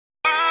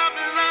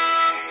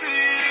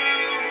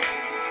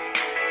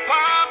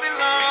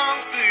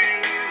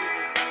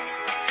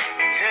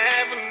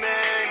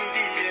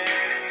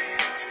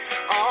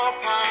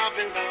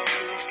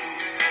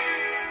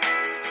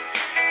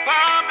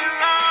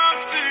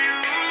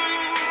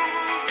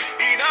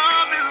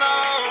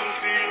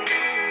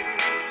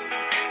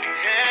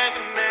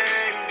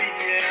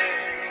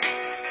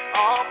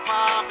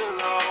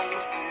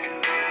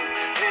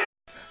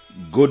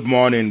Good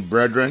morning,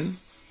 brethren.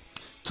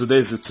 Today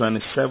is the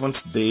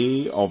 27th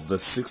day of the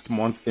 6th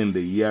month in the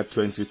year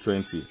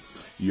 2020.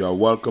 You are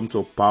welcome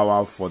to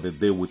Power for the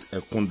Day with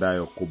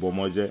Ekundayo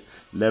Kubomoje.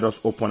 Let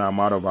us open our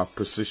mouth of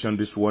appreciation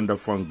this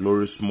wonderful and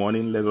glorious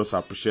morning. Let us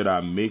appreciate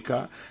our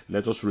Maker.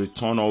 Let us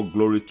return all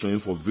glory to Him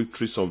for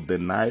victories of the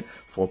night,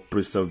 for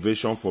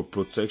preservation, for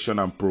protection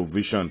and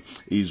provision.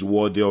 He is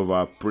worthy of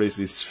our praise.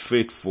 He is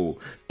faithful.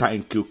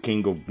 Thank you,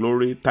 King of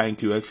Glory.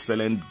 Thank you,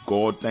 excellent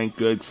God. Thank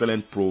you,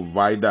 excellent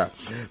provider.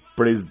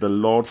 Praise the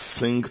Lord.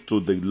 Sing to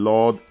the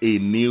Lord a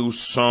new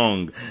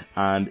song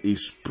and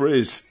His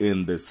praise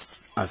in the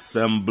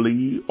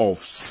assembly of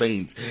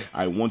saints.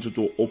 I want you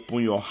to open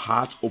your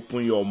heart,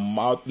 open your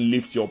mouth,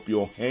 lift up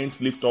your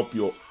hands, lift up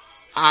your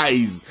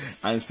eyes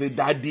and say,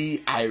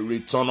 Daddy, I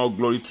return all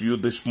glory to you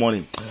this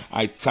morning.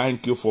 I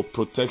thank you for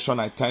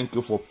protection. I thank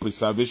you for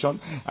preservation.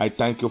 I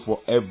thank you for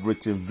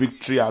everything.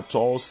 Victory at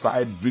all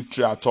side,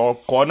 victory at all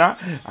corner.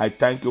 I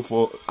thank you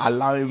for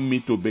allowing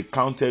me to be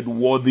counted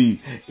worthy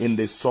in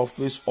the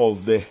surface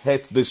of the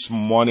earth this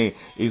morning.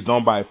 It's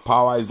not by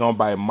power, it's not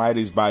by might,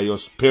 it's by your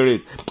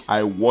spirit.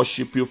 I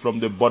worship you from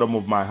the bottom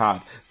of my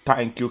heart.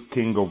 Thank you,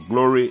 King of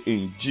Glory.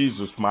 In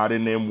Jesus' mighty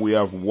name we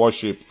have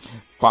worship.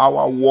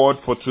 Power word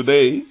for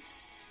today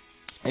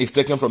is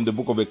taken from the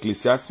book of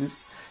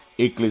Ecclesiastes.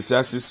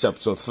 Ecclesiastes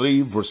chapter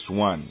 3 verse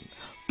 1.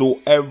 To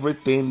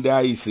everything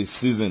there is a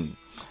season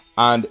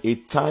and a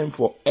time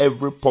for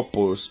every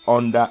purpose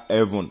under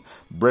heaven.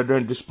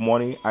 Brethren, this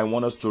morning I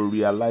want us to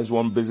realize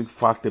one basic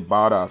fact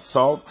about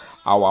ourselves.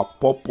 Our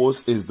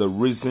purpose is the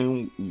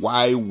reason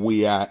why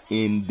we are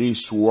in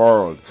this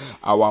world.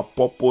 Our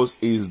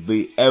purpose is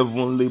the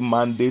heavenly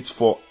mandate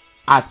for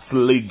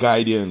earthly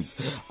guidance.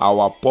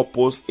 Our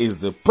purpose is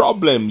the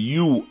problem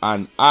you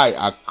and I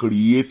are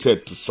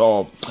created to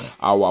solve.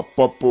 Our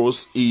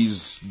purpose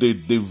is the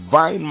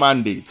divine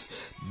mandate,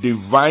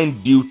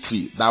 divine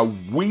duty that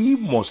we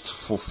must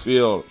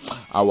fulfill.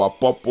 Our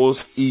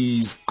purpose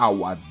is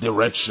our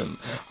direction.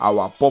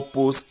 Our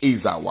purpose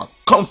is our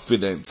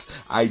confidence.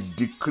 I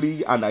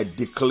decree and I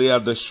declare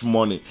this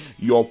morning,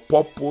 your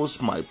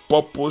purpose, my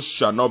purpose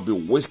shall not be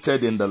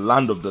wasted in the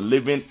land of the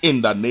living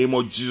in the name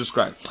of Jesus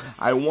Christ.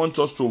 I want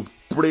us to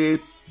pray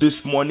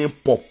this morning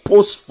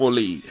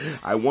purposefully.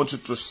 I want you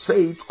to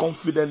say it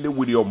confidently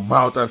with your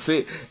mouth and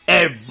say,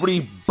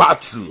 every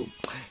battle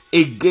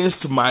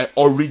against my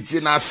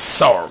original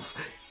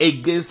self,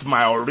 against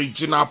my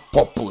original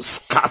purpose,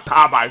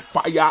 scatter by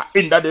fire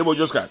in the name of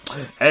Jesus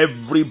Christ.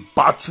 Every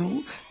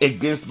battle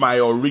against my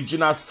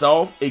original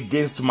self,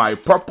 against my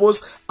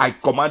purpose, I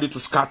command it to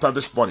scatter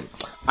this morning.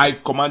 I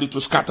command it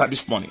to scatter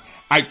this morning.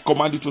 I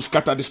command you to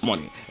scatter this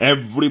morning.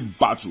 Every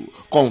battle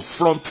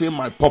confronting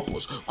my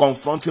purpose,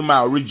 confronting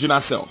my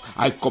original self,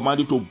 I command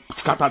you to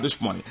scatter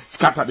this morning.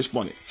 Scatter this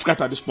morning.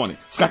 Scatter this morning.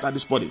 Scatter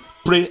this morning.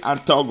 Pray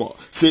and tell God.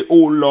 Say,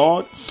 oh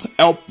Lord,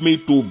 help me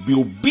to be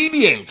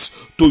obedient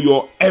to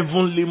your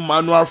heavenly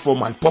manual for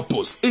my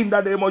purpose. In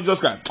the name of Jesus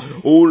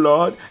Christ. Oh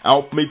Lord,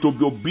 help me to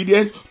be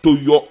obedient to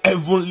your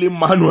heavenly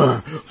manual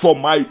for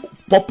my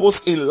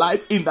purpose in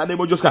life. In the name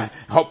of Jesus Christ.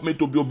 Help me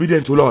to be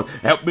obedient, oh Lord.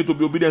 Help me to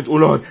be obedient, oh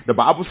Lord. The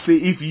Bible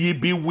says, if ye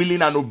be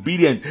willing and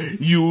obedient,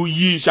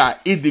 ye shall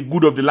eat the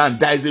good of the land.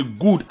 There is a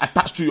good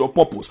attached to your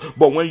purpose.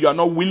 But when you are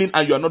not willing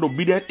and you are not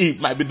obedient, it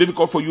might be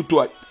difficult for you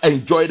to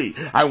enjoy it.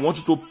 I want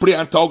you to pray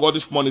and tell God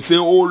this morning. Say,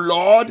 oh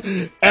Lord,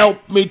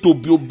 help me to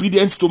be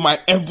obedient to my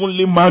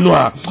heavenly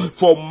manual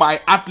for my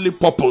earthly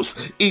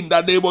purpose. In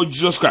the name of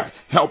Jesus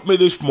Christ. Help me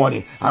this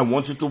morning. I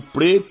want you to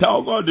pray.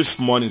 Tell God this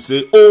morning.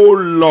 Say, oh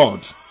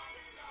Lord,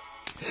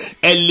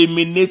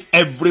 eliminate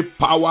every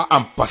power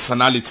and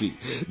personality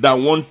that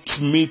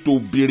wants me to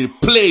be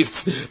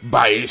replaced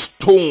by a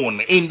stone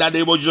in the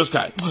name of Jesus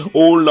Christ.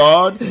 Oh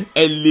Lord,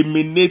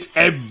 eliminate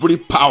every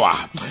power,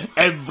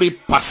 every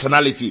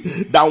personality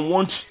that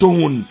wants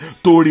stone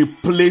to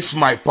replace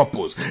my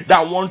purpose,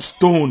 that wants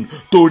stone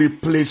to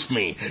replace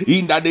me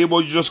in the name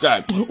of Jesus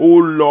Christ. Oh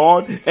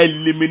Lord,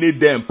 eliminate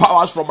them.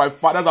 Powers from my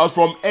father's house,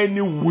 from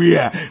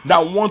anywhere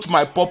that wants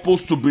my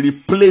purpose to be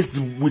replaced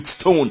with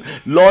stone.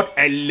 Lord,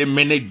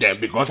 eliminate them,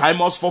 because I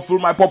must fulfill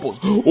my purpose.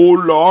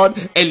 Oh Lord,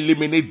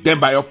 eliminate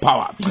them by your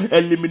power.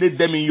 Eliminate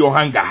them in your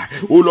anger.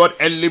 Oh Lord,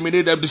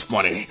 eliminate them this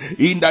morning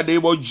in the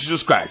name of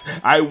Jesus Christ.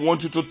 I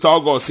want you to tell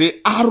God, say,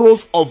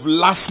 arrows of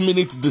last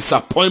minute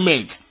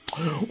disappointments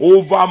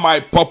over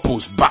my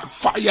purpose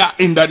backfire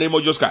in the name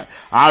of Jesus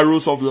Christ.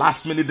 Arrows of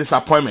last minute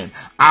disappointment,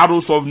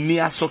 arrows of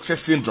near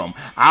success syndrome,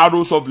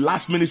 arrows of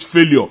last minute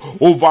failure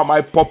over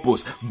my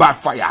purpose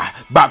backfire,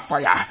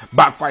 backfire,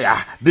 backfire.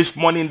 This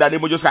morning in the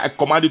name of Jesus Christ, I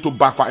command you to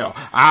backfire.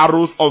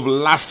 Arrows of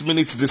last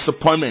minute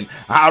disappointment,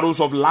 arrows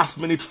of last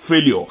minute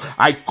failure,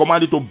 I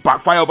command you to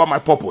backfire over my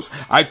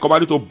purpose. I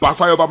command you to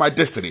backfire over my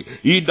destiny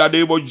in the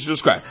name of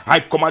Jesus Christ. I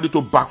command you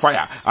to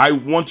backfire. I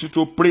want you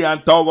to pray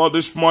and tell God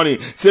this morning.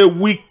 Say,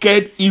 wicked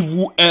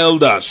evil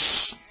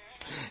elders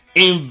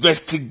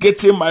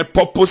investigating my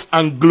purpose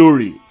and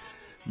glory,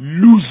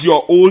 lose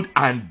your hold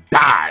and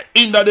die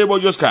in the name of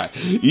Jesus Christ.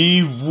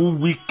 Evil,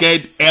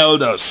 wicked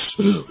elders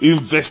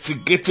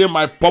investigating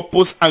my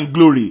purpose and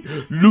glory,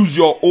 lose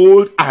your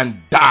hold and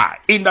die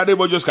in the name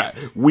of Jesus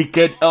Christ.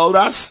 Wicked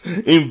elders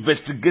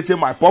investigating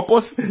my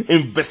purpose,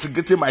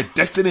 investigating my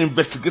destiny,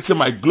 investigating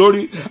my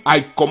glory,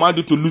 I command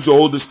you to lose your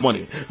hold this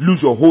morning.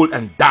 Lose your hold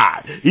and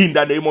die in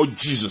the name of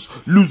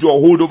Jesus. Lose your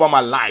hold over my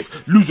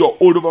life, lose your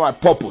hold over my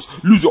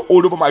purpose, lose your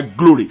hold over my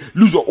glory,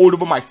 lose your hold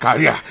over my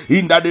career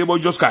in the name of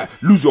Jesus Christ.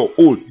 Lose your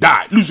hold,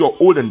 die, lose your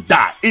hold and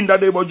die in the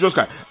name of Jesus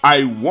Christ.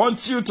 I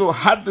want you to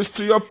add this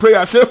to your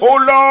prayer. Say,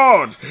 oh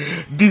Lord,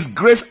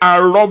 disgrace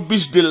and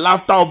rubbish the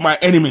laughter of my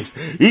enemies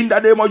in the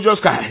name of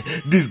Jesus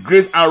Christ.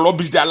 Disgrace and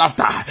rubbish their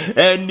laughter.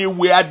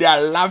 Anywhere they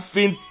are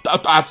laughing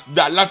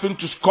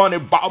to scorn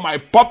about my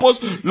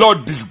purpose,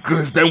 Lord,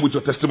 disgrace them with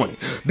your testimony.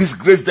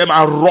 Disgrace them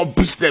and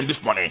rubbish them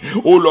this morning.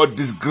 Oh Lord,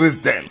 disgrace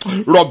them,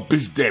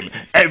 rubbish them.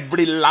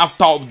 Every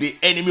laughter of the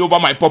enemy over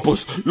my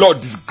purpose, Lord,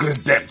 disgrace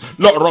them.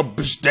 Lord,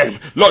 rubbish them.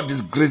 Lord,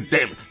 disgrace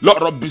them.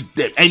 Lord, rubbish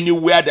them.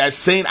 Anywhere they are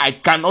saying I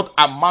cannot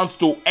amount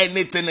to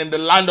anything in the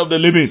land of the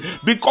living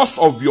because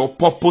of your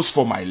purpose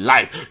for my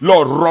life,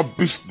 Lord,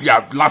 rubbish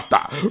their laughter,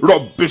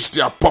 rubbish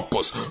their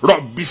purpose,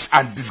 rubbish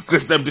and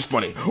disgrace them this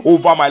morning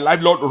over my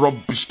life. Lord,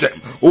 rubbish them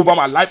over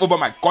my life, over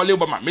my calling,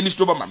 over my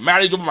ministry, over my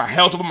marriage, over my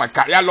health, over my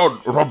career. Lord,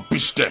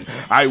 rubbish them.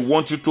 I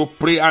want you to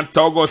pray and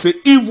tell God, say,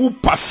 evil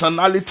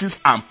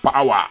personalities and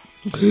power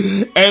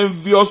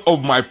envious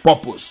of my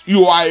purpose,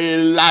 you are a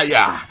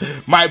liar.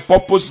 My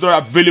purpose is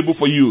not available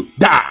for you.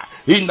 Die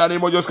in the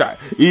name of Jesus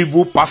Christ.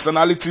 Evil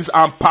personalities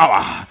and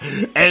power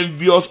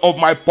envious of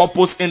my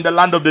purpose in the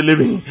land of the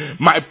living,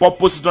 my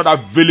purpose is not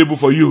available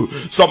for you.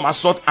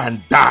 Somersault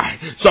and die,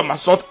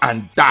 somersault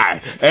and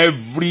die.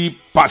 Every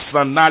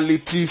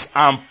personalities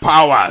and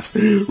powers,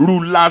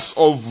 rulers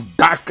of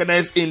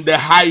darkness in the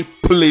high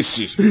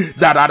places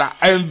that are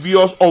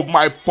envious of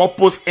my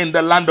purpose in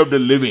the land of the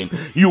living,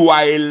 you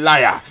are a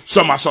liar.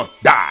 Somersault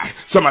die,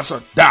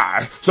 somersault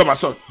die,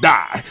 somersault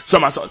die,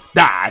 somersault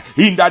die.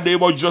 In the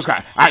name of Jesus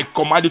Christ, I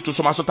command you to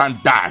somersault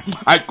and die.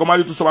 I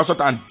command you to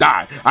somersault and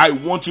die. I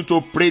want you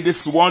to pray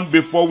this one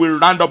before we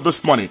round up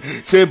this morning.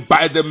 Say,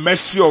 by the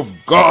mercy of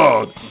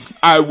God,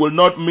 I will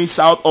not miss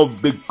out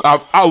of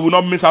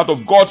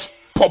God's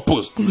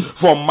purpose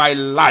for my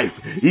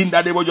life in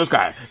the name of Jesus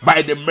Christ.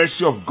 By the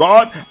mercy of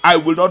God, I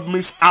will not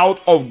miss out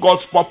of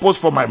God's purpose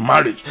for my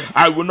marriage.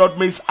 I will not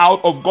miss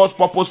out of God's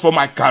purpose for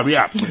my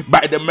career.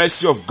 By the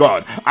mercy of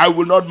God, I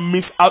will not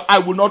miss out. I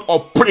will not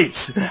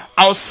operate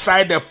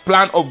outside the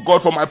plan of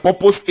God for my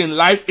purpose in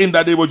life in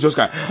the name of Jesus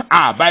Christ.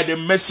 By the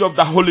mercy of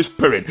the Holy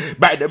Spirit,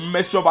 by the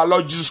mercy of our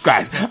Lord Jesus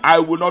Christ, I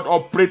will not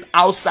operate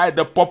outside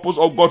the purpose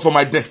of God for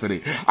my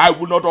destiny. I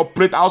will not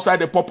operate outside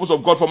the purpose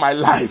of God for my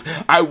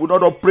life. I will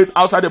not operate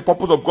outside the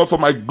purpose of God for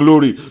my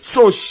glory.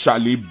 So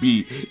shall it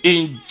be.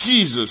 In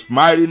Jesus'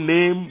 mighty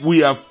name we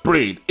have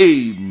prayed.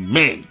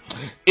 Amen.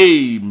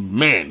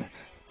 Amen.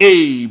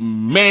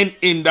 Amen.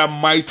 In the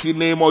mighty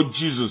name of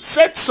Jesus.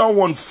 Set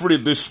someone free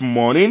this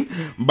morning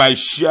by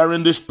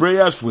sharing these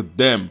prayers with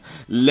them.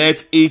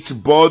 Let it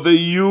bother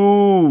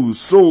you,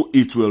 so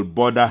it will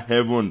bother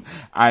heaven.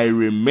 I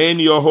remain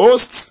your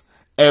host,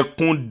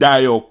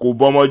 Ekundayo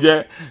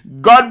Kobomoje.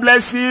 God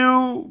bless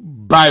you.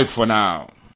 Bye for now.